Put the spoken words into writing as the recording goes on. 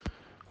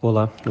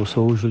Olá, eu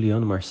sou o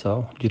Juliano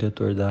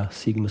diretor da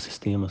Sygma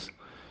Sistemas.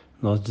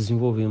 Nós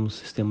desenvolvemos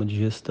sistema de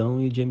gestão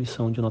e de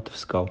emissão de nota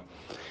fiscal.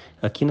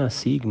 Aqui na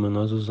Sygma,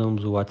 nós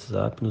usamos o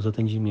WhatsApp nos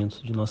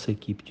atendimentos de nossa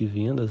equipe de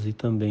vendas e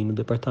também no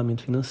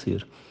departamento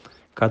financeiro.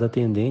 Cada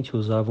atendente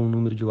usava um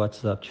número de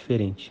WhatsApp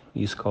diferente.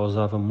 Isso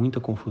causava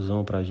muita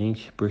confusão para a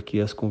gente, porque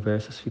as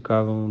conversas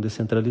ficavam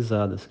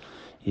descentralizadas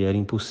e era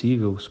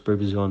impossível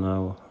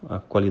supervisionar a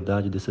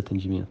qualidade desse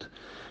atendimento.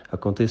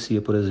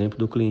 Acontecia, por exemplo,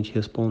 do cliente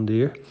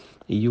responder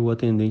e o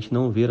atendente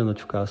não ver a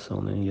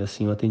notificação, né? E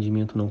assim o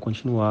atendimento não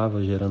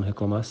continuava gerando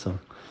reclamação.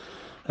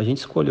 A gente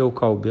escolheu o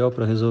Cowbell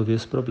para resolver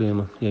esse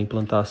problema e a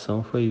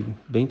implantação foi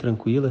bem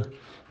tranquila.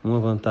 Uma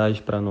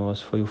vantagem para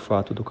nós foi o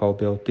fato do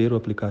Cowbell ter o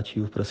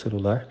aplicativo para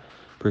celular,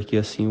 porque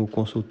assim o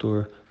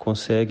consultor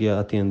consegue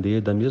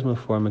atender da mesma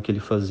forma que ele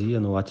fazia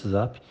no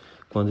WhatsApp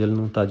quando ele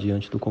não está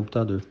diante do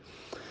computador.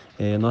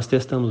 Nós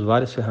testamos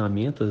várias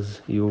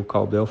ferramentas e o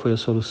Cowbell foi a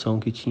solução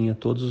que tinha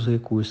todos os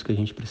recursos que a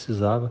gente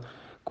precisava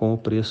com o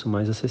preço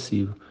mais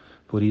acessível.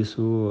 Por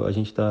isso a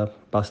gente está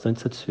bastante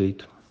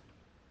satisfeito.